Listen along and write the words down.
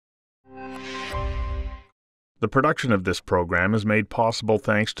The production of this program is made possible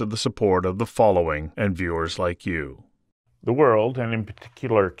thanks to the support of the following and viewers like you. The world, and in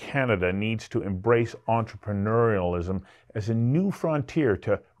particular Canada, needs to embrace entrepreneurialism as a new frontier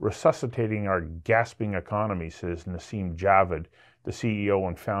to resuscitating our gasping economy, says Naseen Javed, the CEO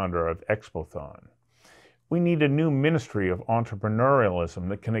and founder of Expothon. We need a new Ministry of Entrepreneurialism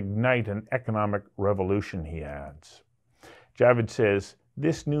that can ignite an economic revolution, he adds. Javed says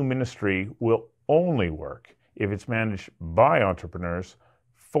this new ministry will only work if it's managed by entrepreneurs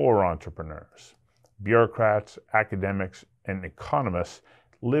for entrepreneurs. Bureaucrats, academics, and economists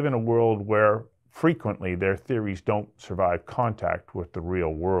live in a world where frequently their theories don't survive contact with the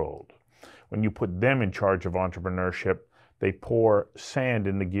real world. When you put them in charge of entrepreneurship, they pour sand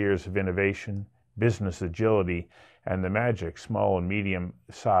in the gears of innovation, business agility, and the magic small and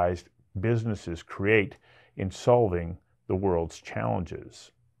medium-sized businesses create in solving the world's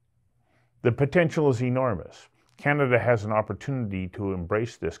challenges. The potential is enormous. Canada has an opportunity to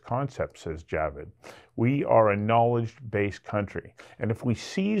embrace this concept, says Javed. We are a knowledge-based country, and if we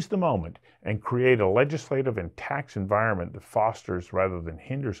seize the moment and create a legislative and tax environment that fosters rather than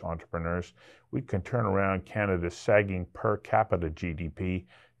hinders entrepreneurs, we can turn around Canada's sagging per capita GDP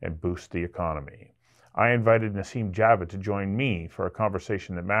and boost the economy. I invited Naseem Javed to join me for a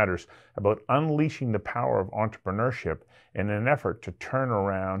conversation that matters about unleashing the power of entrepreneurship in an effort to turn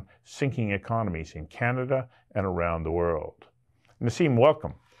around sinking economies in Canada and around the world. Naseem,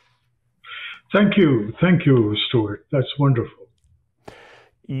 welcome. Thank you, Stuart. That's wonderful.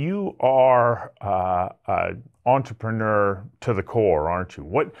 You are an entrepreneur to the core, aren't you?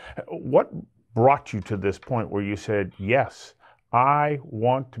 What brought you to this point where you said, yes, I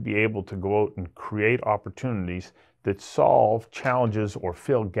want to be able to go out and create opportunities that solve challenges or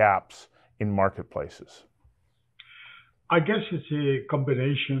fill gaps in marketplaces? I guess it's a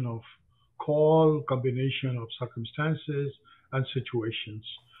combination of circumstances and situations.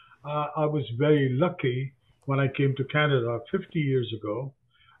 I was very lucky when I came to Canada 50 years ago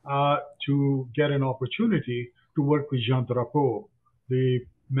to get an opportunity to work with Jean Drapeau, the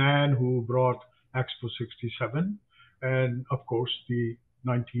man who brought Expo 67 and, of course, the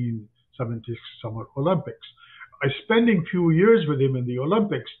 1976 Summer Olympics. Spending few years with him in the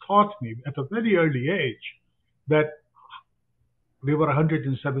Olympics taught me at a very early age that there were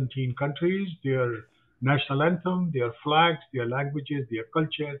 117 countries, their national anthem, their flags, their languages, their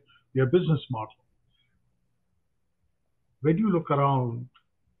culture, their business model. When you look around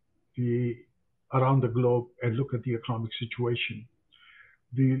the globe and look at the economic situation,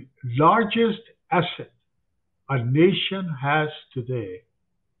 the largest asset a nation has today,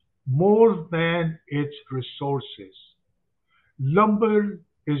 more than its resources. Lumber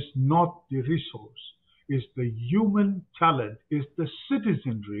is not the resource, is the human talent, is the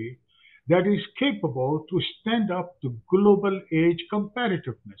citizenry that is capable to stand up to global age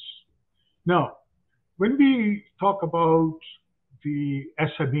competitiveness. Now, when we talk about the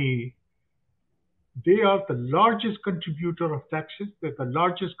SME, they are the largest contributor of taxes, they're the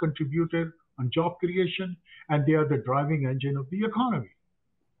largest contributor on job creation, and they are the driving engine of the economy.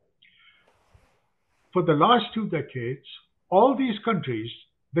 For the last 2 decades, all these countries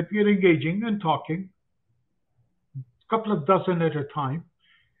that we are engaging and talking, a couple of dozen at a time,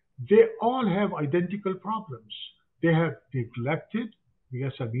 they all have identical problems. They have neglected the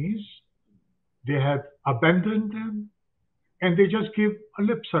SMEs, they have abandoned them, and they just give a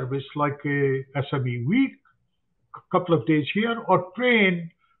lip service like a SME week, a couple of days here, or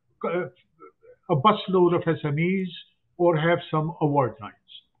train a busload of SMEs, or have some award nights.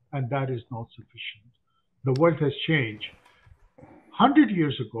 And that is not sufficient. The world has changed. 100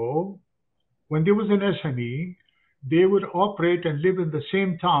 years ago, when there was an SME, they would operate and live in the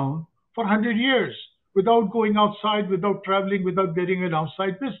same town for 100 years without going outside, without traveling, without getting an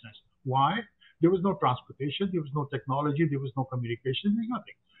outside business. Why? There was no transportation, there was no technology, there was no communication, there's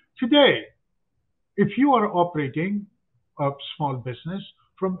nothing. Today, if you are operating a small business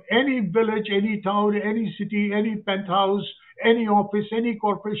from any village, any town, any city, any penthouse, any office, any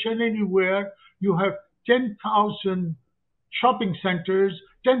corporation, anywhere, you have 10,000 shopping centers,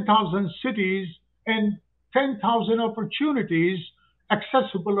 10,000 cities, and 10,000 opportunities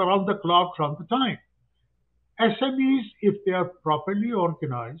accessible around the clock from the time. SMEs, if they are properly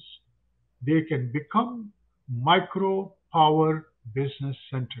organized, they can become micro power business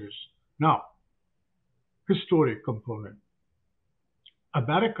centers. Now, historic component.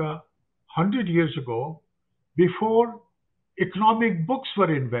 America, 100 years ago, before economic books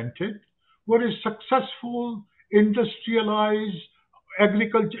were invented, were a successful, industrialized,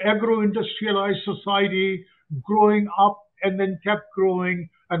 agro-industrialized society growing up and then kept growing.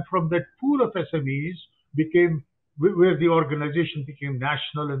 And from that pool of SMEs, where the organization became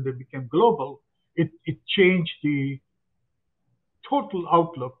national and they became global, it changed the total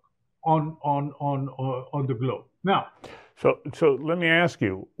outlook on the globe. Now, so let me ask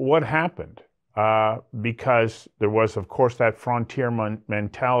you, what happened? Because there was, of course, that frontier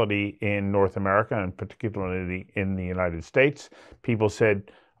mentality in North America, and particularly in the United States. People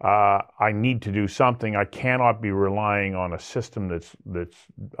said, I need to do something. I cannot be relying on a system that's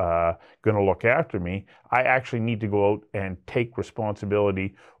going to look after me. I actually need to go out and take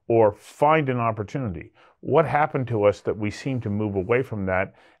responsibility or find an opportunity. What happened to us that we seem to move away from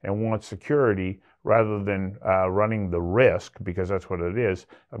that and want security rather than running the risk, because that's what it is,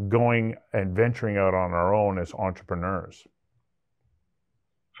 of going and venturing out on our own as entrepreneurs?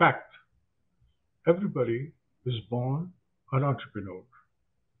 Fact. Everybody is born an entrepreneur.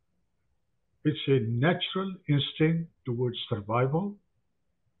 It's a natural instinct towards survival.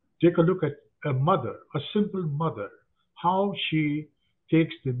 Take a look at a mother, a simple mother, how she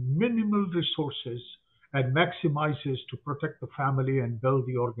takes the minimal resources and maximizes to protect the family and build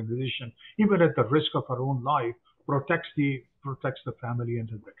the organization, even at the risk of her own life, protects the family and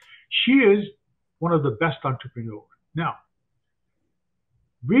her. She is one of the best entrepreneurs. Now,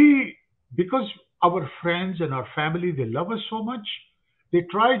 because our friends and our family, they love us so much, they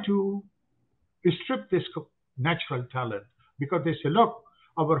try to strip this natural talent, because they say, look,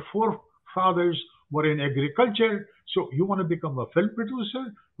 our forefathers were in agriculture, so you want to become a film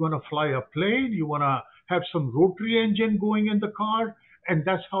producer, you want to fly a plane, you want to have some rotary engine going in the car, and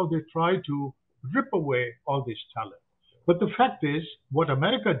that's how they try to rip away all this talent. But the fact is, what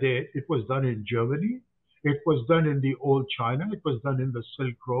America did, it was done in Germany, it was done in the old China, it was done in the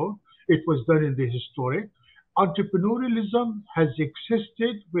Silk Road, it was done in the historic. Entrepreneurialism has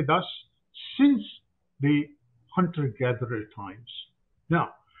existed with us since the hunter-gatherer times. Now,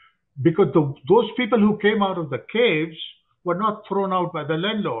 because those people who came out of the caves were not thrown out by the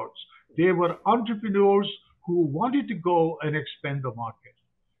landlords. They were entrepreneurs who wanted to go and expand the market.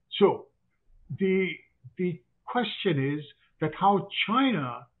 So the question is that how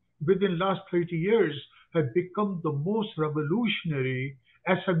China, within the last 30 years, had become the most revolutionary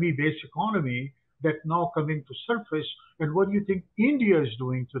SME-based economy that now coming to surface. And what do you think India is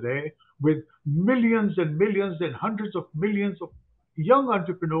doing today with millions and millions and hundreds of millions of young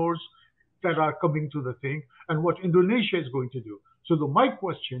entrepreneurs that are coming to the thing, and what Indonesia is going to do? So my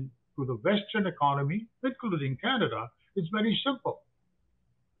question to the Western economy, including Canada, is very simple.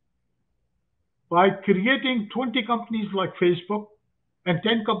 By creating 20 companies like Facebook and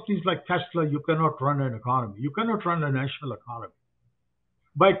 10 companies like Tesla, you cannot run an economy. You cannot run a national economy.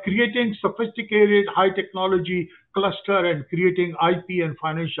 By creating sophisticated high technology cluster and creating IP and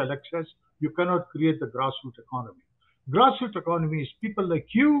financial access, you cannot create the grassroots economy. Grassroots economy is people like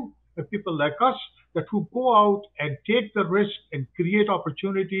you and people like us that who go out and take the risk and create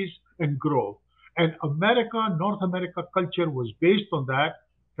opportunities and grow. And North America culture was based on that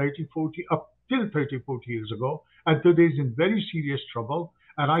 30, 40, up till 30, 40 years ago. And today is in very serious trouble.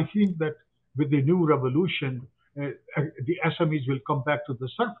 And I think that with the new revolution, the SMEs will come back to the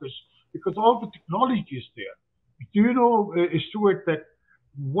surface because all the technology is there. Do you know, Stuart, that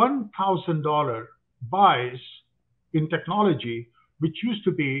 $1,000 buys in technology, which used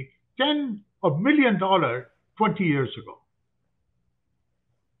to be $1 million 20 years ago?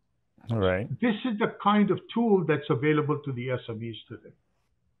 All right. This is the kind of tool that's available to the SMEs today.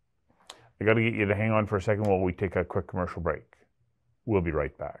 I got to get you to hang on for a second while we take a quick commercial break. We'll be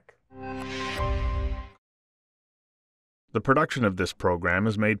right back. The production of this program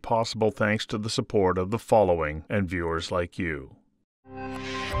is made possible thanks to the support of the following and viewers like you.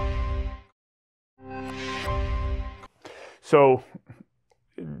 So,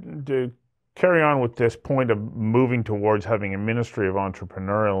 to carry on with this point of moving towards having a Ministry of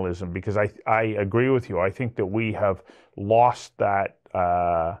Entrepreneurialism, because I agree with you. I think that we have lost that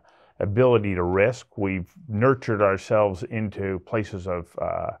ability to risk. We've nurtured ourselves into places of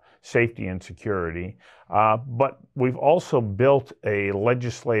safety and security, but we've also built a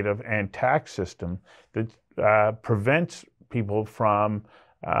legislative and tax system that prevents people from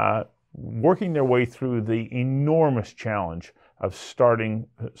working their way through the enormous challenge of starting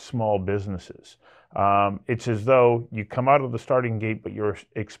small businesses. It's as though you come out of the starting gate, but you're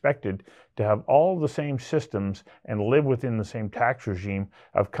expected to have all the same systems and live within the same tax regime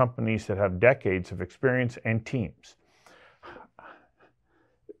of companies that have decades of experience and teams.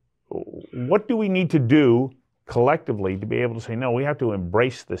 What do we need to do collectively to be able to say, no, we have to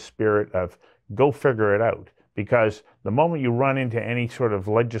embrace the spirit of go figure it out? Because the moment you run into any sort of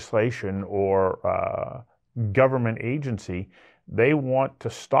legislation or government agency They want to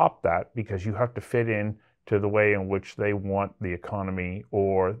stop that because you have to fit in to the way in which they want the economy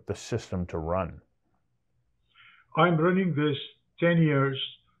or the system to run. I'm running this 10 years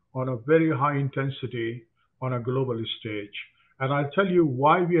on a very high intensity on a global stage. And I'll tell you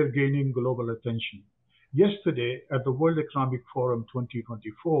why we are gaining global attention. Yesterday at the World Economic Forum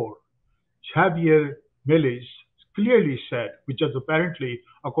 2024, Javier Milei clearly said, which is apparently,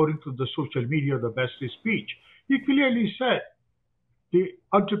 according to the social media, the best speech, he clearly said, the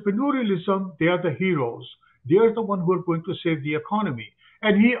entrepreneurialism, they are the heroes. They are the one who are going to save the economy.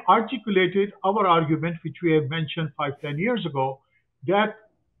 And he articulated our argument, which we have mentioned 5, 10 years ago, that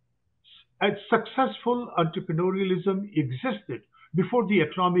a successful entrepreneurialism existed before the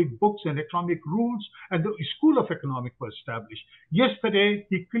economic books and economic rules and the school of economics were established. Yesterday,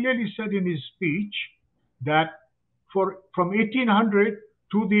 he clearly said in his speech that from 1800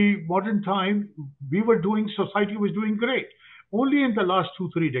 to the modern time, society was doing great. Only in the last 2,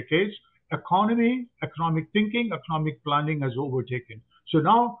 3 decades, economic thinking, economic planning has overtaken. So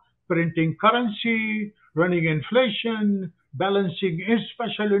now printing currency, running inflation, balancing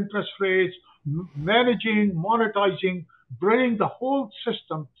special interest rates, managing, monetizing, bringing the whole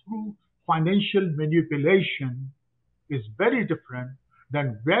system through financial manipulation is very different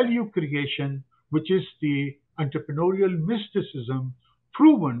than value creation, which is the entrepreneurial mysticism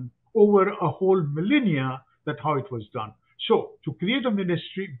proven over a whole millennia that how it was done. So to create a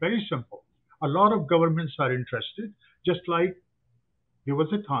ministry, very simple. A lot of governments are interested, just like there was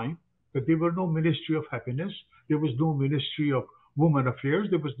a time that there were no Ministry of Happiness, there was no Ministry of Women Affairs,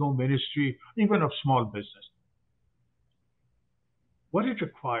 there was no Ministry even of Small Business. What it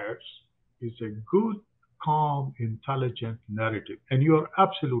requires is a good, calm, intelligent narrative. And you are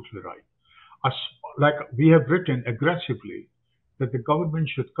absolutely right. Like we have written aggressively that the government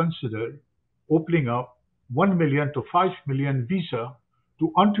should consider opening up 1 million to 5 million visa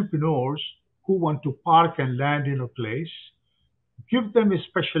to entrepreneurs who want to park and land in a place. Give them a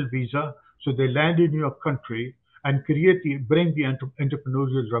special visa so they land in your country and bring the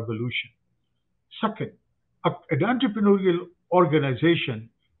entrepreneurial revolution. Second, an entrepreneurial organization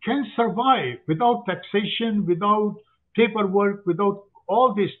can survive without taxation, without paperwork, without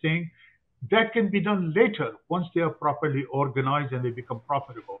all these things. That can be done later once they are properly organized and they become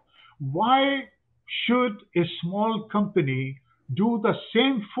profitable. Why should a small company do the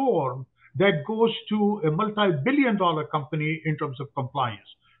same form that goes to a multi-billion-dollar company in terms of compliance?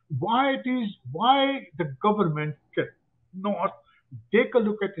 Why the government cannot take a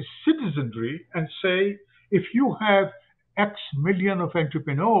look at the citizenry and say, if you have X million of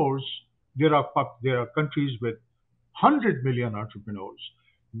entrepreneurs, there are countries with 100 million entrepreneurs.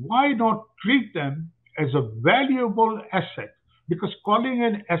 Why not treat them as a valuable asset? Because calling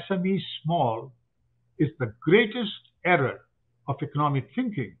an SME small is the greatest error of economic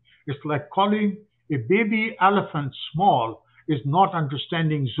thinking. It's like calling a baby elephant small is not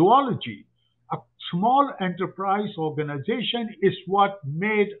understanding zoology. A small enterprise organization is what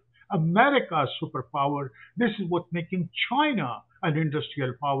made America a superpower. This is what's making China an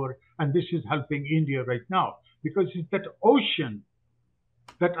industrial power, and this is helping India right now because it's that ocean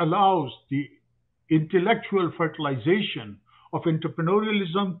that allows the intellectual fertilization of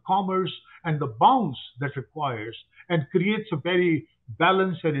entrepreneurialism, commerce, and the bounds that requires, and creates a very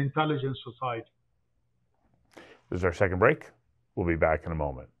balanced and intelligent society. This is our second break. We'll be back in a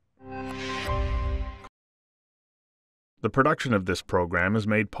moment. The production of this program is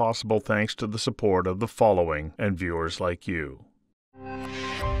made possible thanks to the support of the following and viewers like you.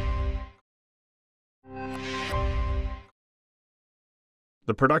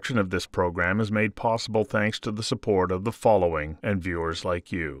 The production of this program is made possible thanks to the support of the following and viewers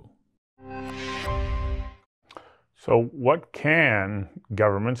like you. So what can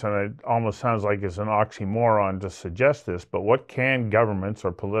governments, and it almost sounds like it's an oxymoron to suggest this, but what can governments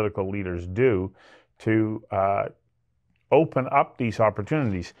or political leaders do to open up these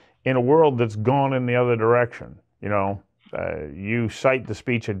opportunities in a world that's gone in the other direction? You know, you cite the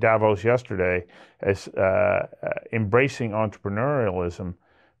speech at Davos yesterday as embracing entrepreneurialism,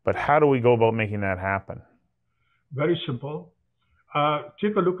 but how do we go about making that happen? Very simple.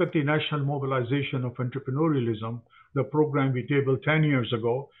 Take a look at the National Mobilization of Entrepreneurialism, the program we tabled 10 years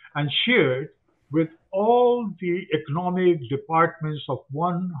ago, and shared with all the economic departments of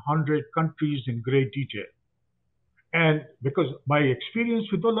 100 countries in great detail. And because my experience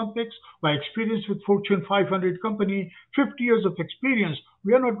with Olympics, my experience with Fortune 500 company, 50 years of experience,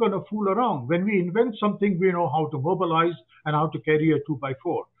 we are not going to fool around. When we invent something, we know how to mobilize and how to carry a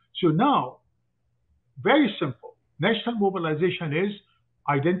 2x4. So now, very simple. National mobilization is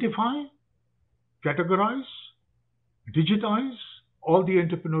identify, categorize, digitize all the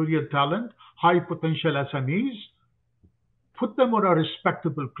entrepreneurial talent, high potential SMEs, put them on a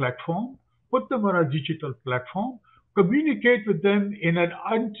respectable platform, put them on a digital platform, communicate with them in an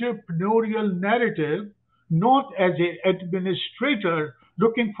entrepreneurial narrative, not as an administrator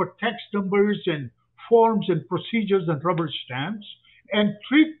looking for text numbers and forms and procedures and rubber stamps, and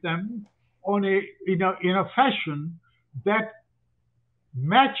treat them in a fashion that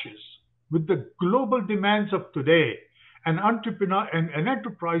matches with the global demands of today. An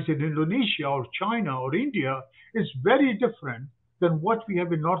enterprise in Indonesia or China or India is very different than what we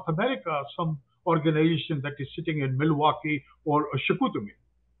have in North America, some organization that is sitting in Milwaukee or Chicoutimi.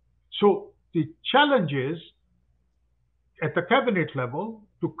 So the challenge is at the cabinet level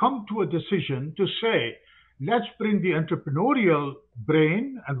to come to a decision to say, let's bring the entrepreneurial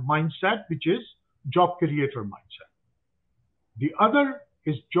brain and mindset, which is job creator mindset. The other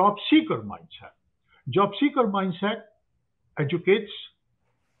is job seeker mindset. Job seeker mindset educates,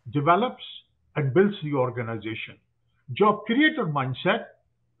 develops, and builds the organization. Job creator mindset,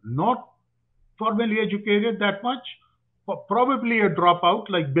 not formally educated that much, probably a dropout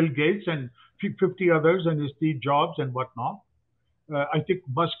like Bill Gates and 50 others and Steve Jobs and whatnot. I think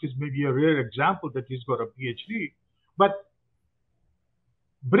Musk is maybe a rare example that he's got a PhD. But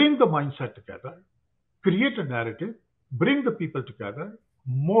bring the mindset together, create a narrative, bring the people together,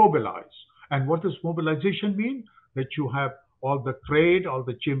 mobilize. And what does mobilization mean? That you have all the trade, all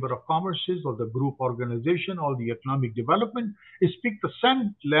the chamber of commerces, all the group organization, all the economic development, speak the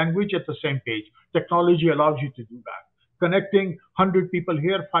same language at the same page. Technology allows you to do that. Connecting 100 people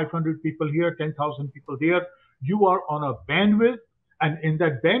here, 500 people here, 10,000 people there, you are on a bandwidth, and in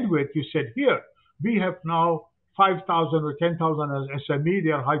that bandwidth, you said here, we have now 5,000 or 10,000 as SME,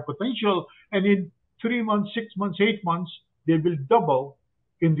 they are high potential, and in 3 months, 6 months, 8 months, they will double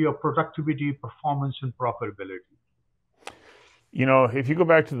in their productivity, performance, and profitability. You know, if you go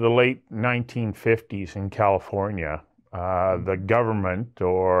back to the late 1950s in California, the government,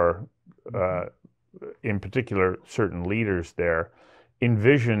 or in particular certain leaders there,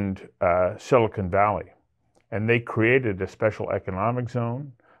 envisioned Silicon Valley. And they created a special economic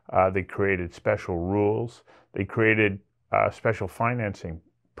zone. They created special rules. They created special financing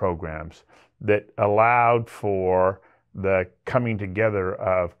programs that allowed for the coming together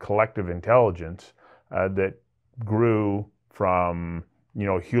of collective intelligence that grew from, you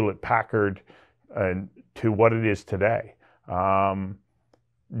know, Hewlett-Packard to what it is today.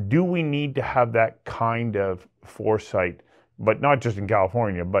 Do we need to have that kind of foresight, but not just in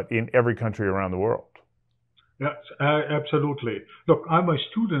California, but in every country around the world? Yes, absolutely. Look, I'm a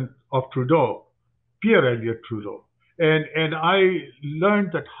student of Trudeau, Pierre Elliott Trudeau, and I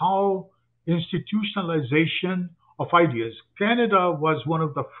learned that how institutionalization of ideas. Canada was one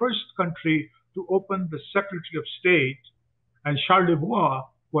of the first country to open the Secretary of State, and Charles de Bois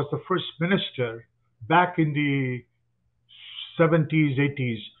was the first minister back in the 70s,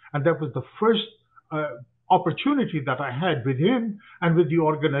 80s, and that was the first opportunity that I had with him and with the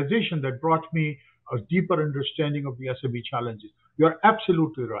organization that brought me a deeper understanding of the SME challenges. You're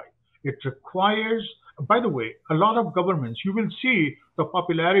absolutely right. It requires, by the way, a lot of governments, you will see the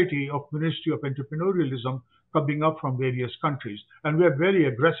popularity of Ministry of Entrepreneurialism coming up from various countries, and we are very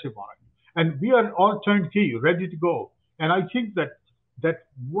aggressive on it. And we are all turnkey, ready to go. And I think that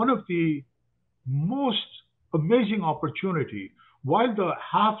one of the most amazing opportunity, while the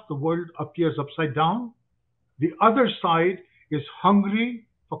half the world appears upside down, the other side is hungry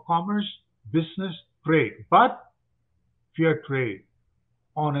for commerce, business, trade, but fair trade,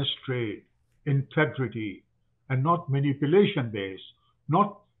 honest trade, integrity, and not manipulation based,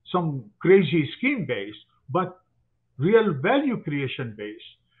 not some crazy scheme based, but real value creation based.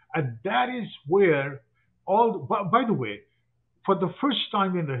 And that is where by the way, for the first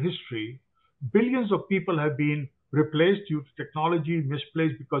time in the history, billions of people have been replaced due to technology,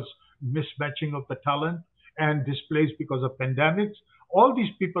 misplaced because mismatching of the talent, and displaced because of pandemics. All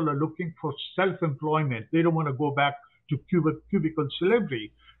these people are looking for self-employment. They don't want to go back to cubicle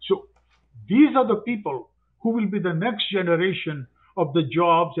slavery. So these are the people who will be the next generation of the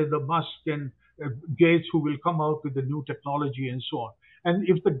Jobs and the Musk and Gates who will come out with the new technology and so on. And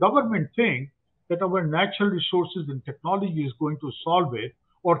if the government think that our natural resources and technology is going to solve it,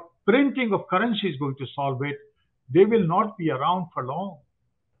 or printing of currency is going to solve it, they will not be around for long.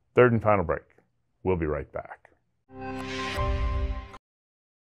 Third and final break. We'll be right back.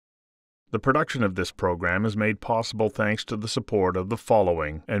 The production of this program is made possible thanks to the support of the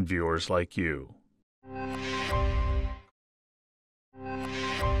following and viewers like you.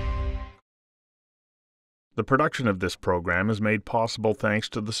 The production of this program is made possible thanks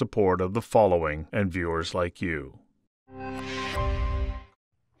to the support of the following and viewers like you.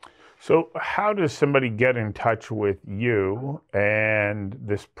 So how does somebody get in touch with you and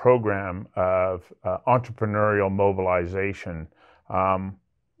this program of entrepreneurial mobilization?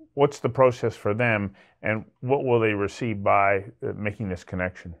 What's the process for them, and what will they receive by making this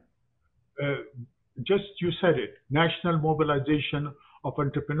connection? Just you said it, National Mobilization of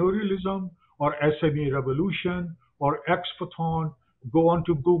Entrepreneurialism or SME Revolution or Expothon. Go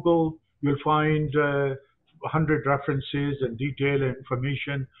onto Google, you'll find 100 references and detailed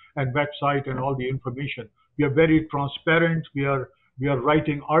information and website and all the information. We are very transparent. We are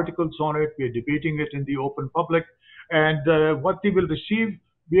writing articles on it. We are debating it in the open public. And what they will receive,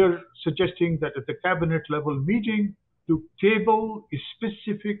 we are suggesting that at the cabinet level meeting to table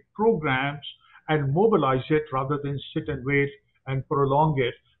specific programs and mobilize it rather than sit and wait and prolong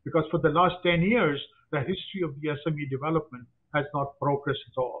it. Because for the last 10 years, the history of the SME development has not progressed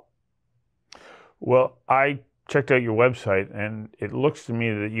at all. Well, I checked out your website, and it looks to me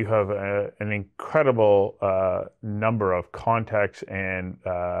that you have an incredible number of contacts and,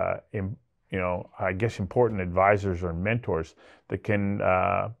 I guess, important advisors or mentors that can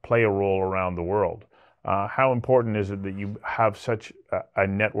play a role around the world. How important is it that you have such a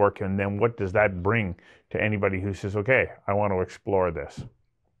network, and then what does that bring to anybody who says, okay, I want to explore this?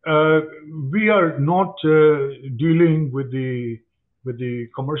 We are not dealing with the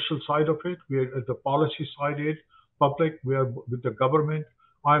commercial side of it. We are at the policy side of it, public. We are with the government.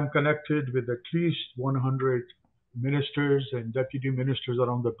 I'm connected with at least 100 ministers and deputy ministers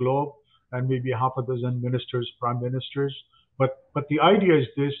around the globe, and maybe half a dozen ministers, prime ministers. But the idea is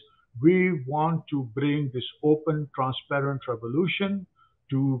this: we want to bring this open, transparent revolution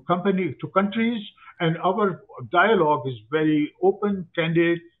to countries, and our dialogue is very open,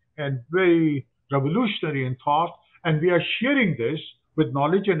 candid, and very revolutionary in thought. And we are sharing this with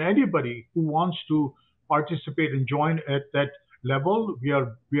knowledge, and anybody who wants to participate and join at that level, we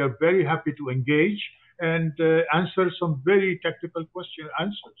are very happy to engage and answer some very technical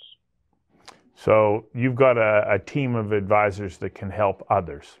answers. So you've got a team of advisors that can help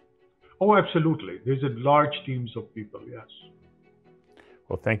others. Oh, absolutely. There's a large teams of people, yes.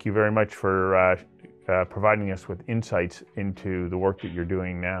 Well, thank you very much for providing us with insights into the work that you're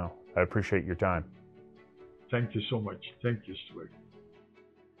doing now. I appreciate your time. Thank you so much. Thank you, Stuart.